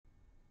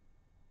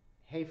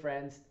Hey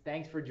friends,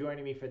 thanks for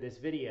joining me for this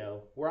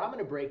video where I'm going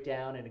to break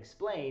down and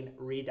explain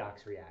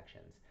redox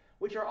reactions,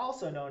 which are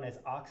also known as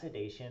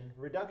oxidation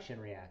reduction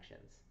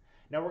reactions.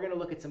 Now we're going to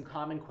look at some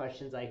common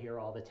questions I hear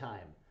all the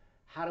time.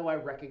 How do I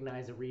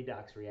recognize a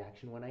redox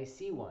reaction when I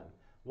see one?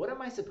 What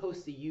am I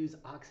supposed to use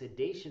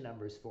oxidation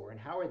numbers for and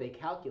how are they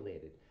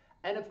calculated?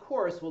 And of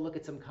course, we'll look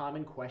at some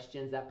common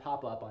questions that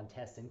pop up on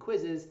tests and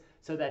quizzes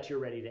so that you're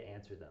ready to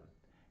answer them.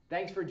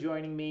 Thanks for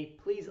joining me.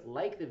 Please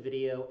like the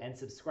video and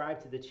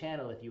subscribe to the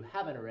channel if you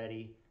haven't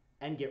already,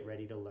 and get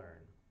ready to learn.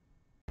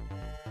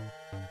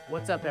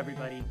 What's up,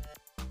 everybody?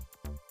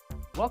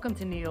 Welcome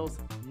to Neil's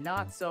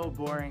not so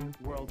boring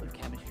world of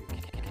chemistry.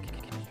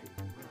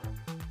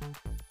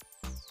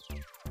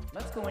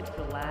 Let's go into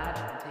the lab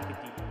and take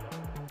a deeper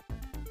look.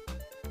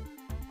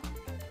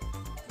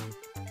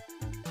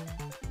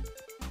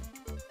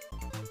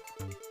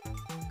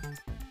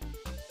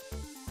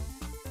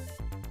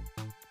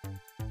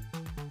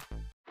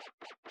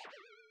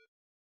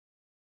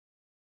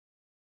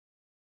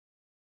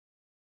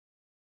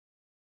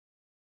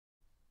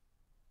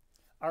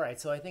 All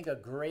right, so I think a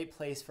great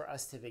place for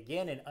us to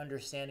begin in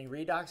understanding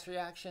redox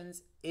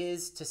reactions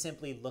is to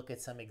simply look at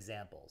some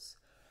examples.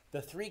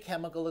 The three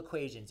chemical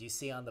equations you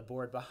see on the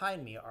board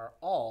behind me are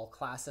all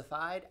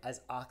classified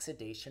as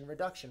oxidation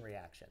reduction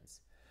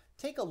reactions.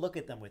 Take a look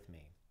at them with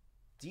me.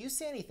 Do you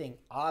see anything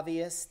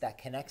obvious that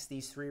connects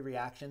these three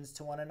reactions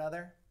to one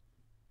another?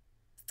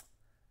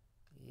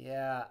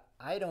 Yeah,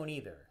 I don't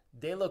either.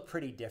 They look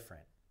pretty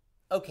different.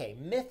 Okay,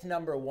 myth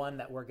number one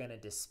that we're going to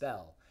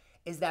dispel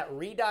is that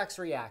redox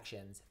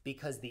reactions,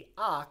 because the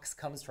ox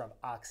comes from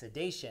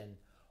oxidation,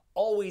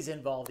 always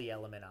involve the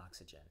element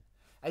oxygen.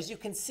 As you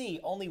can see,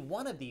 only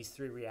one of these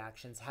three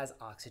reactions has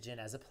oxygen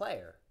as a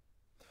player.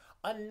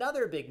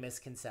 Another big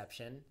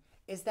misconception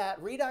is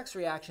that redox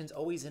reactions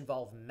always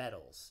involve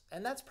metals,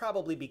 and that's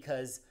probably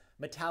because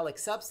metallic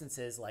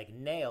substances like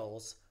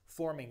nails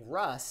forming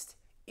rust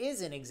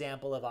is an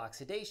example of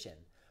oxidation.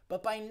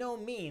 But by no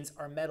means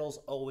are metals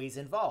always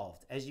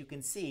involved. As you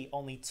can see,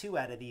 only 2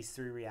 out of these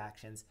 3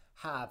 reactions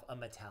have a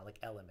metallic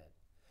element.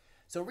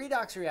 So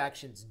redox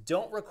reactions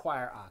don't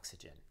require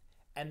oxygen,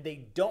 and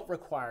they don't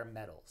require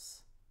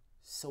metals.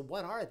 So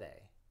what are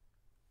they?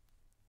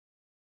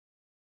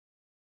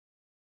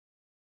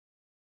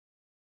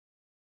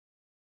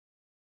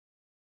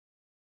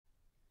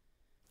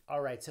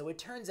 All right, so it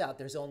turns out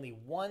there's only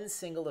one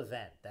single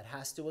event that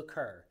has to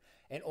occur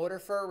in order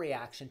for a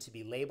reaction to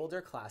be labeled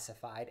or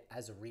classified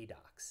as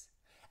redox.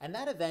 And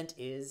that event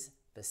is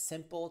the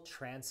simple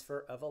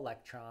transfer of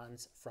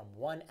electrons from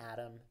one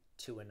atom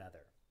to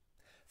another.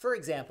 For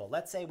example,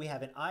 let's say we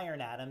have an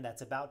iron atom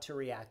that's about to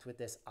react with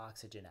this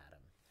oxygen atom.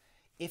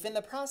 If in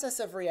the process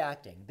of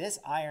reacting, this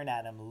iron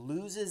atom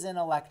loses an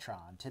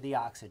electron to the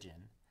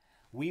oxygen,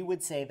 we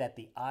would say that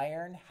the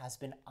iron has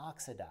been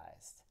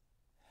oxidized.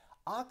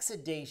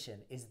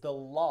 Oxidation is the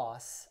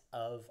loss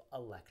of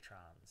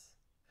electrons.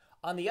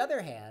 On the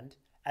other hand,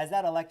 as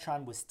that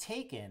electron was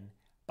taken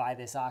by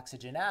this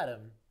oxygen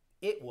atom,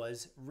 it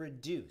was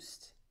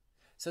reduced.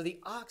 So the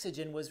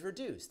oxygen was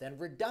reduced, and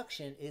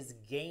reduction is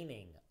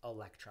gaining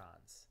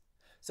electrons.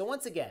 So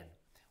once again,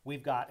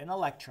 we've got an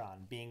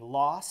electron being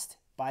lost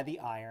by the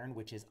iron,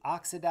 which is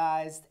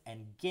oxidized,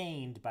 and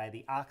gained by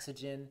the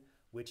oxygen,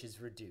 which is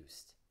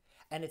reduced.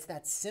 And it's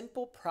that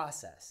simple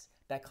process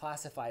that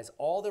classifies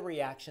all the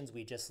reactions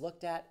we just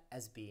looked at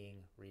as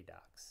being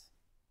redox.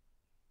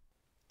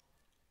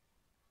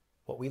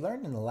 What we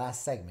learned in the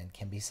last segment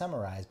can be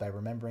summarized by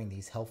remembering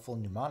these helpful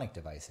mnemonic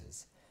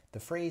devices. The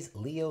phrase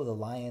Leo the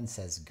lion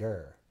says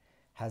grr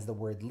has the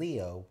word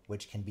Leo,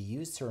 which can be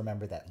used to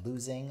remember that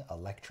losing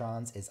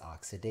electrons is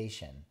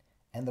oxidation,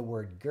 and the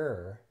word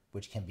grr,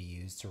 which can be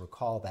used to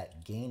recall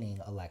that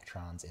gaining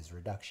electrons is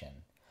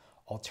reduction.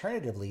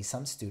 Alternatively,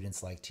 some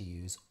students like to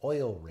use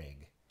oil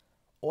rig.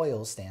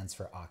 Oil stands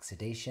for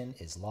oxidation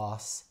is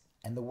loss,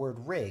 and the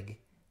word rig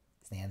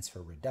stands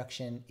for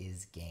reduction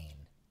is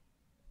gain.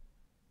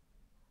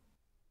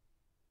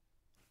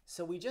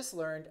 So we just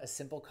learned a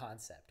simple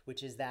concept,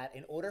 which is that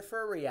in order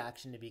for a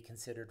reaction to be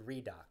considered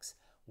redox,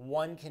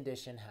 one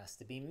condition has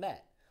to be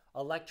met.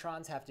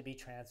 Electrons have to be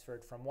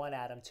transferred from one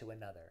atom to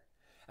another.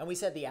 And we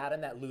said the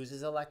atom that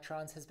loses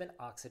electrons has been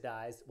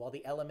oxidized, while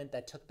the element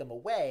that took them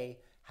away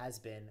has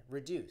been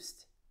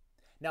reduced.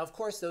 Now, of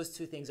course, those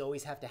two things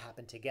always have to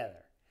happen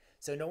together.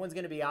 So no one's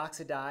going to be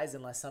oxidized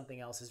unless something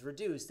else is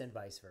reduced, and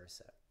vice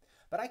versa.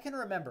 But I can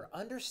remember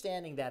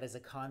understanding that as a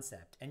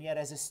concept, and yet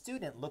as a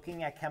student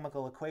looking at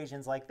chemical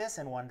equations like this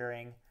and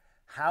wondering,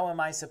 how am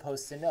I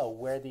supposed to know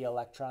where the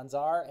electrons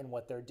are and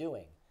what they're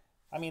doing?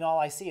 I mean, all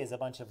I see is a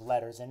bunch of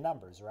letters and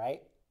numbers,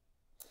 right?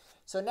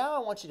 So now I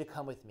want you to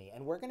come with me,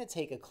 and we're going to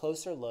take a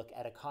closer look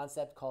at a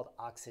concept called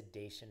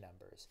oxidation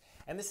numbers.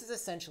 And this is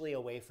essentially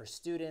a way for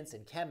students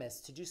and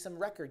chemists to do some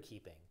record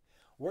keeping.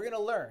 We're going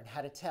to learn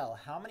how to tell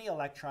how many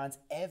electrons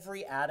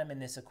every atom in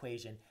this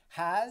equation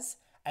has,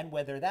 and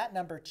whether that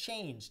number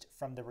changed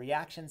from the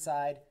reaction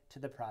side to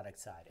the product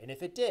side. And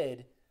if it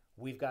did,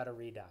 we've got a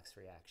redox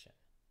reaction.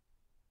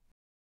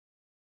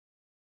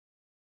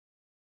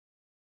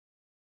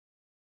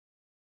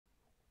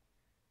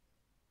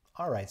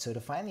 Alright, so to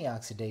find the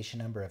oxidation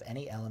number of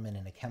any element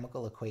in a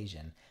chemical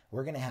equation,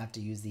 we're going to have to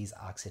use these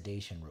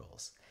oxidation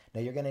rules.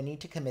 Now you're going to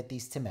need to commit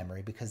these to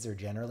memory because they're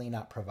generally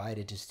not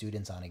provided to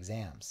students on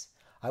exams.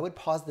 I would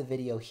pause the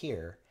video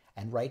here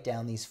and write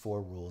down these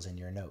 4 rules in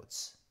your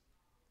notes.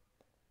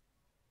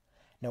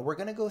 Now we're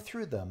going to go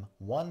through them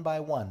one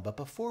by one, but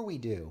before we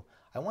do,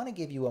 I want to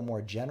give you a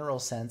more general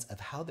sense of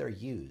how they're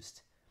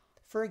used.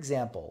 For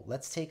example,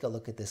 let's take a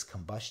look at this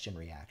combustion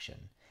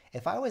reaction.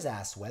 If I was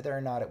asked whether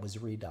or not it was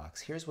redox,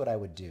 here's what I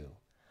would do.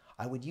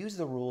 I would use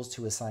the rules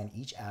to assign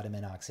each atom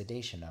an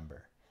oxidation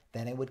number.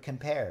 Then I would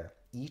compare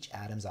each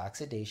atom's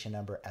oxidation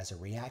number as a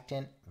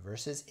reactant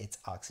versus its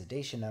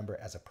oxidation number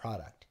as a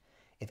product.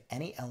 If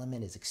any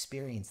element has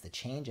experienced the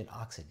change in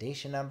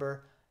oxidation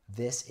number,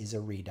 this is a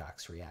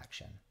redox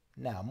reaction.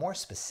 Now, more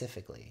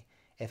specifically,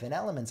 if an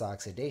element's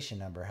oxidation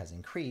number has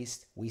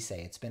increased, we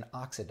say it's been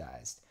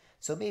oxidized.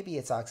 So maybe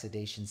its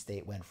oxidation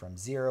state went from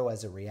 0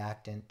 as a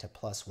reactant to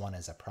 +1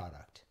 as a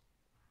product.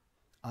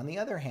 On the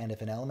other hand,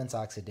 if an element's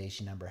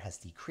oxidation number has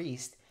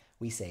decreased,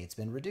 we say it's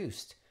been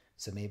reduced.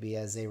 So maybe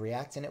as a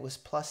reactant it was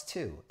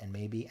 +2, and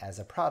maybe as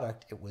a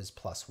product it was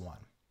 +1.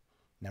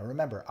 Now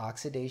remember,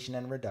 oxidation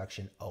and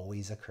reduction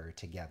always occur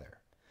together.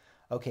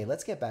 Okay,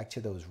 let's get back to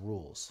those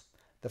rules.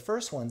 The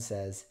first one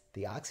says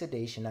the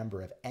oxidation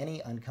number of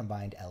any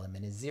uncombined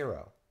element is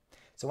 0.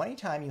 So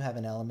anytime you have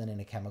an element in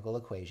a chemical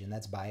equation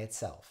that's by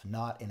itself,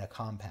 not in a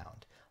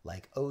compound,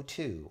 like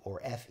O2 or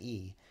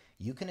Fe,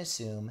 you can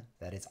assume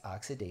that its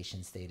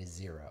oxidation state is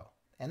 0.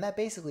 And that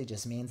basically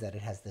just means that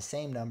it has the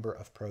same number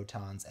of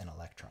protons and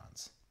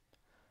electrons.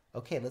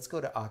 Okay, let's go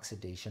to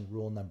oxidation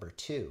rule number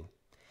 2.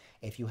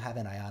 If you have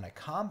an ionic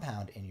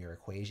compound in your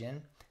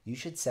equation, you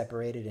should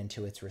separate it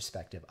into its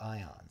respective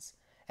ions.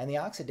 And the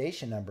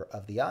oxidation number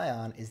of the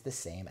ion is the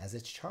same as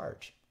its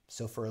charge.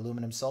 So for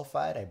aluminum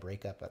sulfide, I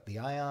break up the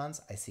ions.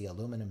 I see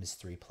aluminum is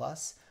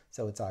 3+,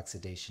 so its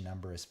oxidation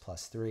number is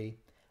 +3.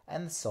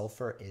 And the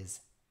sulfur is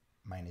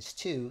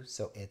 -2,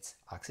 so its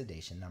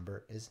oxidation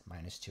number is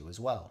 -2 as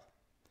well.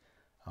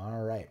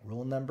 All right,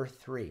 rule number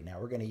 3.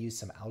 Now we're going to use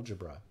some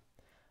algebra.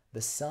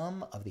 The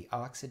sum of the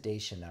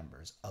oxidation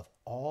numbers of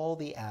all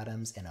the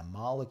atoms in a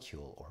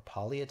molecule or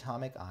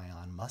polyatomic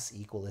ion must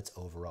equal its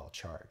overall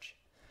charge.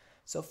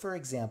 So for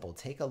example,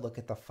 take a look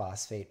at the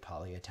phosphate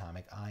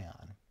polyatomic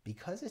ion.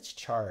 Because its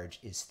charge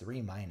is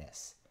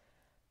 3-,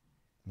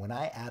 when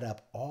I add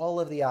up all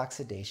of the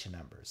oxidation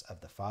numbers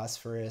of the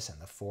phosphorus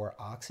and the 4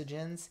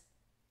 oxygens,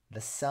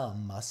 the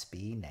sum must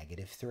be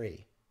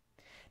 -3.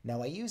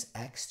 Now I use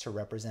X to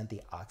represent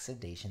the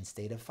oxidation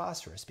state of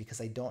phosphorus because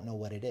I don't know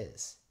what it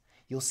is.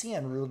 You'll see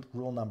in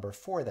rule number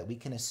 4 that we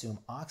can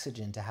assume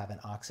oxygen to have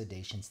an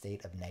oxidation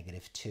state of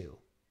 -2.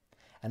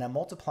 And I'm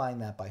multiplying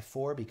that by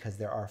 4 because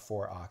there are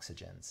 4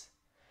 oxygens.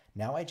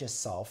 Now I just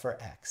solve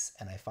for X,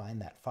 and I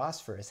find that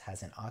phosphorus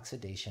has an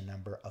oxidation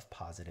number of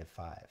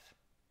 +5.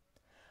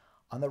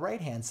 On the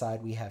right-hand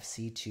side, we have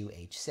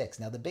C2H6.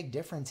 Now the big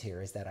difference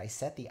here is that I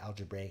set the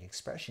algebraic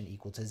expression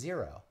equal to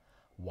 0.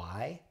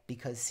 Why?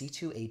 Because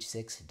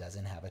C2H6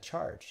 doesn't have a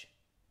charge.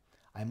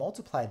 I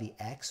multiply the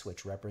X,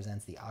 which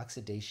represents the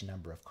oxidation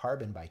number of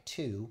carbon, by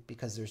 2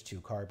 because there's 2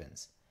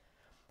 carbons.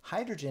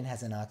 Hydrogen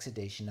has an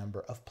oxidation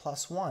number of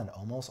 +1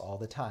 almost all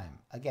the time.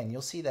 Again,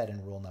 you'll see that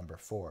in rule number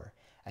 4.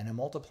 And I'm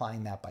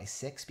multiplying that by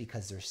 6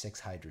 because there's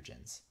 6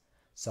 hydrogens.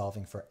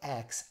 Solving for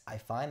X, I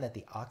find that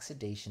the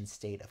oxidation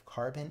state of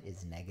carbon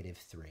is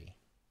 -3.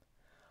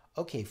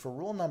 Okay, for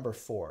rule number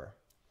 4,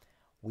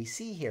 we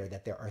see here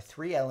that there are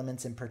 3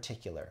 elements in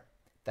particular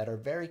that are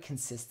very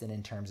consistent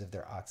in terms of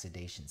their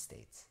oxidation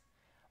states.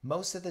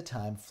 Most of the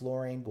time,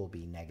 fluorine will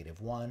be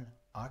 -1,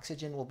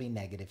 oxygen will be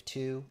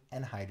 -2,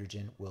 and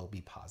hydrogen will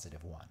be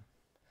 +1.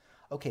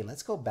 Okay,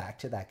 let's go back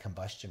to that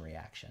combustion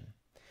reaction.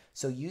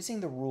 So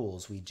using the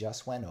rules we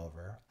just went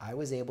over, I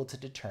was able to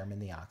determine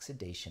the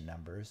oxidation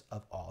numbers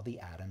of all the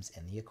atoms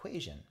in the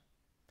equation.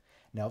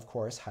 Now, of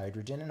course,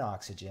 hydrogen and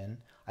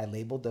oxygen, I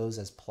labeled those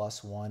as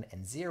 +1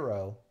 and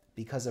 0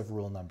 because of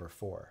rule number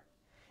 4.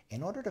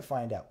 In order to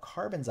find out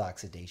carbon's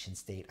oxidation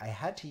state, I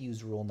had to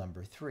use rule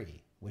number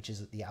 3, which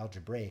is the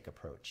algebraic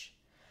approach.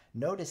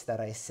 Notice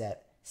that I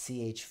set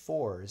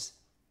CH4's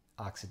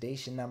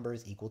oxidation number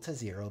is equal to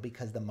 0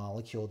 because the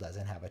molecule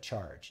doesn't have a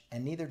charge,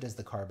 and neither does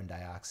the carbon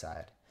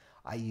dioxide.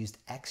 I used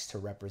X to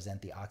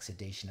represent the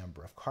oxidation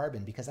number of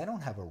carbon because I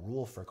don't have a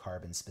rule for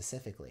carbon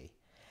specifically.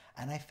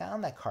 And I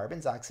found that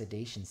carbon's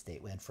oxidation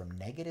state went from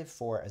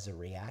 -4 as a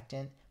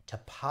reactant to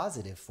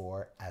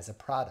 +4 as a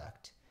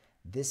product.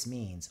 This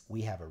means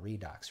we have a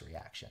redox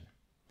reaction.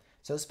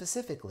 So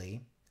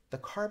specifically, the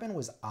carbon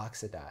was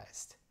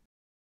oxidized.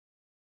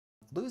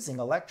 Losing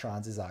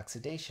electrons is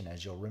oxidation,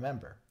 as you'll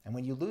remember. And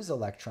when you lose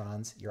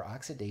electrons, your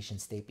oxidation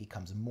state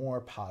becomes more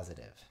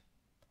positive.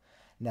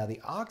 Now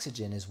the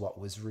oxygen is what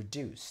was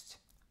reduced.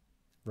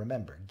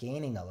 Remember,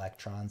 gaining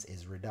electrons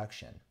is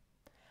reduction.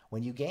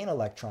 When you gain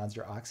electrons,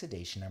 your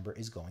oxidation number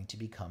is going to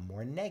become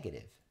more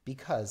negative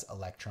because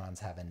electrons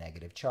have a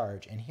negative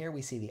charge. And here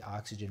we see the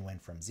oxygen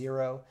went from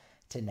 0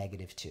 to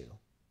 -2.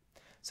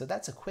 So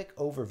that's a quick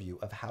overview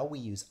of how we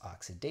use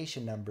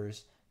oxidation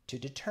numbers to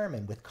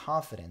determine with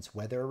confidence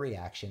whether a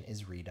reaction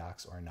is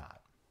redox or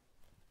not.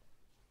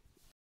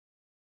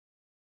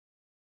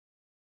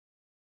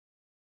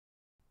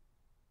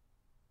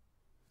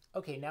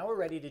 Okay, now we're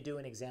ready to do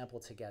an example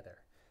together.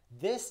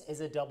 This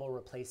is a double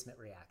replacement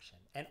reaction,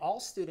 and all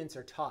students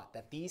are taught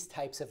that these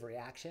types of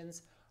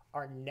reactions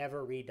are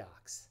never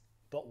redox.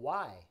 But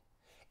why?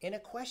 In a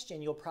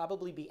question, you'll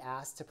probably be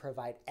asked to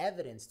provide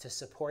evidence to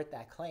support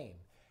that claim,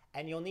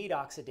 and you'll need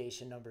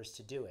oxidation numbers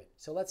to do it.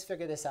 So let's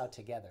figure this out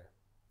together.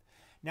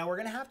 Now we're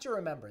going to have to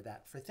remember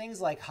that for things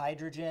like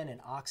hydrogen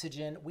and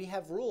oxygen, we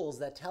have rules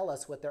that tell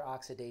us what their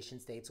oxidation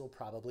states will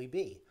probably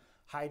be.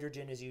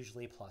 Hydrogen is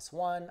usually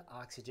 +1,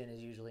 oxygen is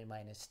usually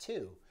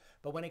 -2.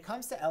 But when it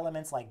comes to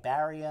elements like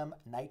barium,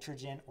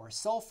 nitrogen, or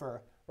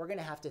sulfur, we're going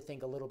to have to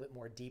think a little bit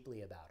more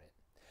deeply about it.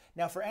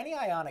 Now for any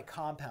ionic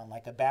compound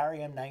like a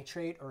barium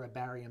nitrate or a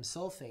barium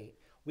sulfate,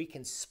 we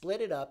can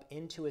split it up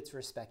into its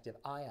respective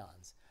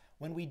ions.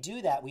 When we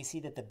do that, we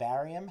see that the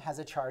barium has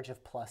a charge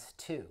of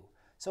 +2,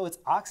 so its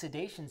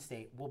oxidation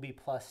state will be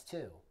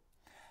 +2.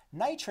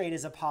 Nitrate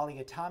is a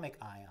polyatomic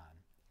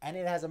ion, and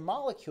it has a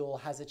molecule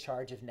has a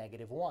charge of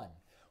 -1.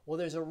 Well,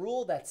 there's a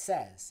rule that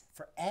says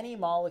for any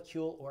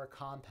molecule or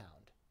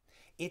compound,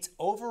 its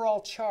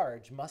overall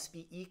charge must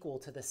be equal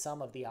to the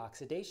sum of the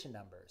oxidation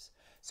numbers.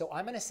 So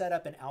I'm going to set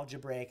up an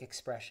algebraic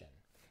expression.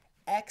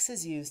 X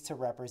is used to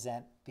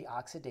represent the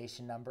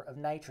oxidation number of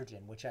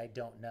nitrogen, which I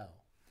don't know.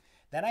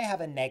 Then I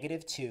have a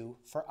 -2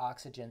 for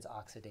oxygen's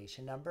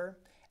oxidation number,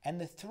 and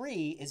the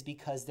 3 is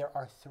because there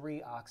are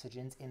 3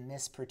 oxygens in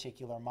this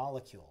particular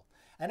molecule.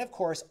 And of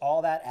course,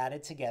 all that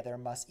added together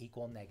must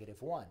equal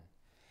 -1.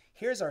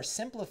 Here's our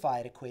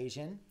simplified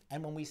equation,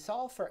 and when we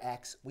solve for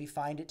X, we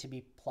find it to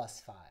be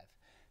 +5.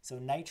 So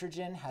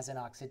nitrogen has an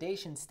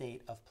oxidation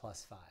state of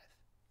 +5.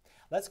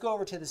 Let's go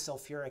over to the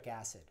sulfuric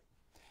acid.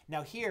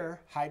 Now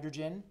here,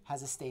 hydrogen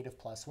has a state of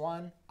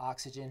 +1,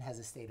 oxygen has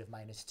a state of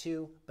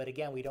 -2, but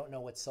again, we don't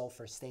know what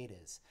sulfur state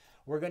is.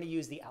 We're going to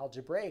use the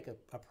algebraic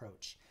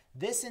approach.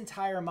 This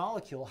entire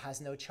molecule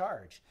has no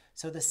charge,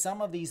 so the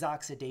sum of these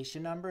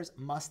oxidation numbers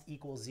must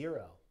equal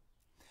 0.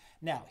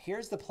 Now,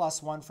 here's the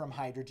 +1 from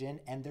hydrogen,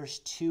 and there's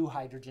 2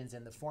 hydrogens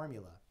in the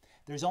formula.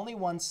 There's only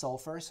 1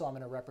 sulfur, so I'm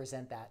going to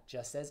represent that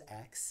just as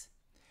X.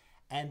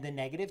 And the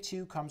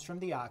 -2 comes from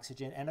the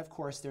oxygen, and of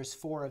course, there's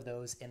 4 of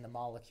those in the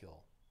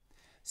molecule.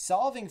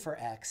 Solving for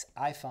X,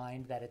 I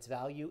find that its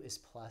value is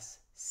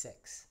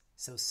 +6.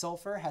 So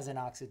sulfur has an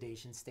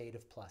oxidation state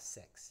of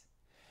 +6.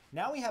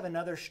 Now we have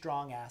another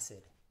strong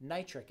acid,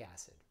 nitric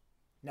acid.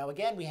 Now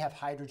again, we have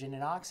hydrogen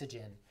and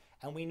oxygen,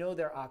 and we know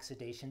their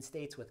oxidation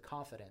states with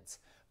confidence.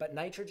 But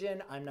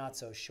nitrogen, I'm not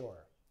so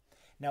sure.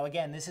 Now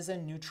again, this is a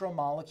neutral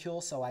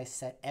molecule, so I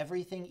set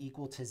everything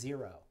equal to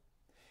 0.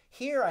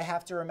 Here I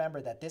have to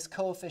remember that this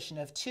coefficient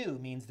of 2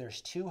 means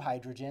there's 2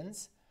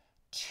 hydrogens,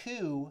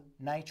 2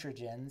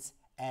 nitrogens,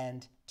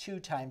 and 2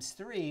 times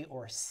 3,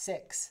 or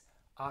 6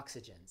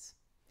 oxygens.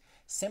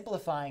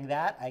 Simplifying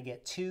that, I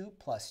get 2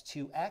 plus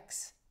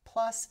 2x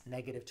plus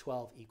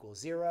 -12 equals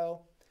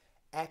 0.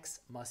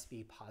 X must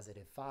be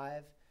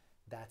 +5.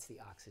 That's the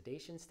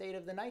oxidation state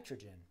of the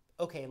nitrogen.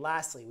 Okay,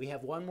 lastly, we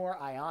have one more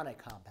ionic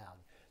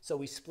compound. So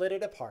we split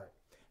it apart.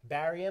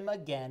 Barium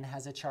again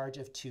has a charge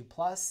of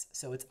 2+,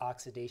 so its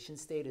oxidation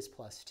state is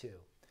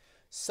 +2.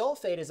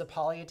 Sulfate is a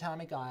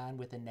polyatomic ion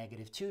with a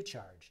 -2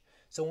 charge.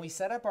 So when we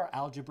set up our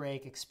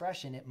algebraic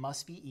expression, it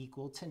must be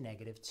equal to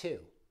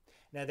 -2.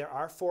 Now there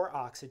are 4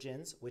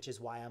 oxygens, which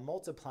is why I'm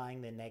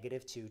multiplying the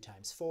 -2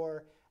 times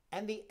 4,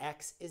 and the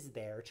X is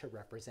there to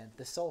represent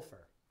the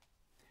sulfur.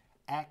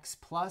 X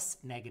plus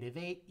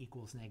 -8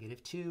 equals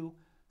 -2.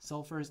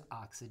 Sulfur's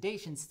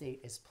oxidation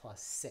state is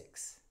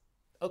 +6.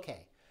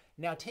 Okay,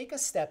 now take a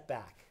step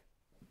back.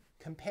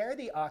 Compare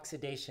the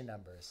oxidation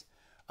numbers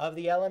of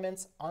the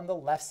elements on the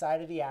left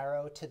side of the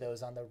arrow to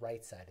those on the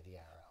right side of the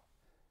arrow.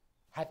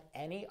 Have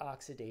any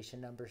oxidation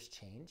numbers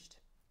changed?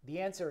 The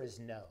answer is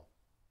no.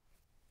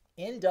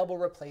 In double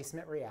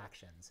replacement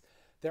reactions,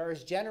 there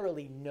is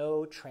generally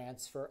no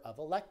transfer of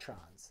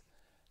electrons.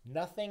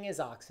 Nothing is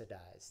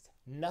oxidized,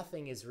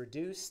 nothing is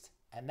reduced,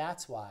 and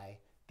that's why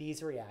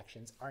these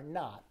reactions are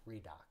not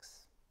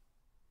redox.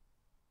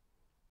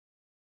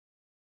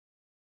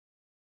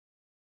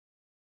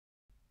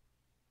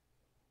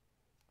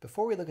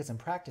 Before we look at some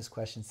practice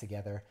questions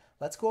together,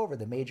 let's go over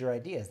the major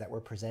ideas that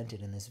were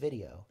presented in this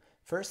video.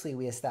 Firstly,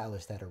 we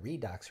established that a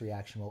redox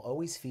reaction will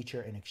always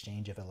feature an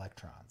exchange of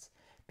electrons.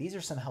 These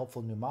are some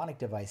helpful mnemonic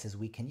devices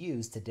we can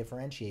use to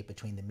differentiate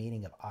between the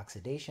meaning of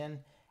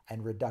oxidation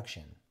and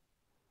reduction.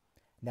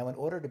 Now, in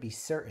order to be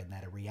certain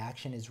that a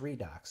reaction is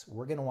redox,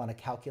 we're going to want to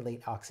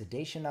calculate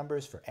oxidation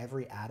numbers for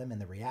every atom in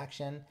the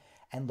reaction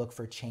and look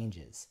for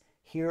changes.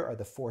 Here are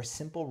the 4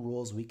 simple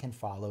rules we can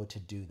follow to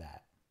do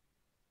that.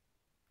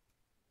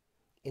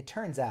 It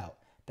turns out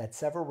that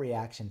several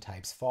reaction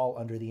types fall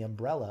under the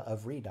umbrella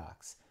of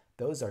redox.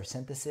 Those are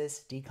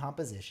synthesis,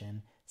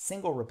 decomposition,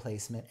 single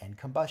replacement, and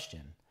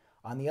combustion.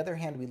 On the other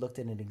hand, we looked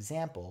at an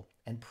example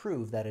and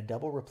proved that a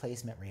double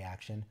replacement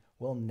reaction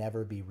will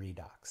never be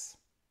redox.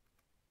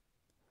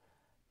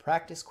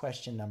 Practice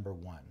question number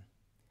 1.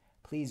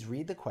 Please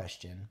read the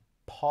question,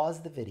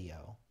 pause the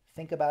video,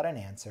 think about an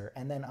answer,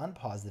 and then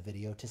unpause the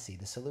video to see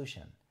the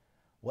solution.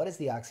 What is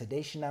the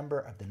oxidation number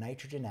of the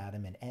nitrogen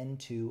atom in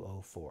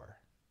N2O4?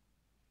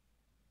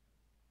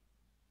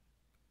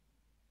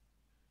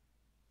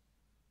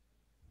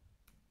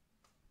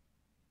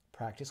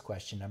 Practice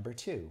question number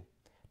 2.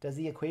 Does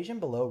the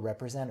equation below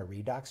represent a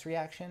redox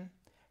reaction?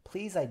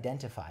 Please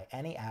identify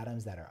any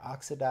atoms that are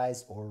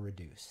oxidized or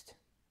reduced.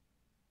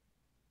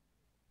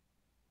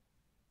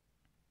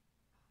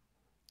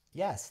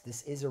 Yes,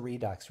 this is a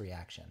redox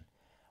reaction.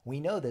 We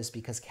know this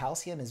because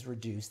calcium is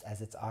reduced as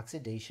its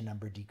oxidation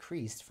number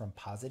decreased from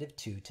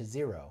 +2 to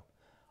 0.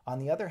 On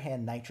the other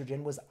hand,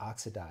 nitrogen was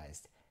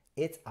oxidized.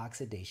 Its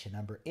oxidation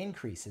number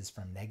increases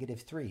from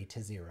 -3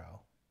 to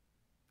 0.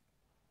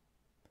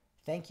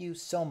 Thank you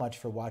so much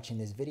for watching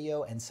this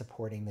video and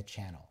supporting the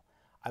channel.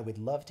 I would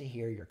love to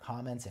hear your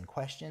comments and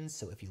questions,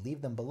 so if you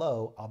leave them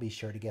below, I'll be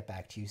sure to get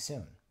back to you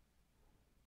soon.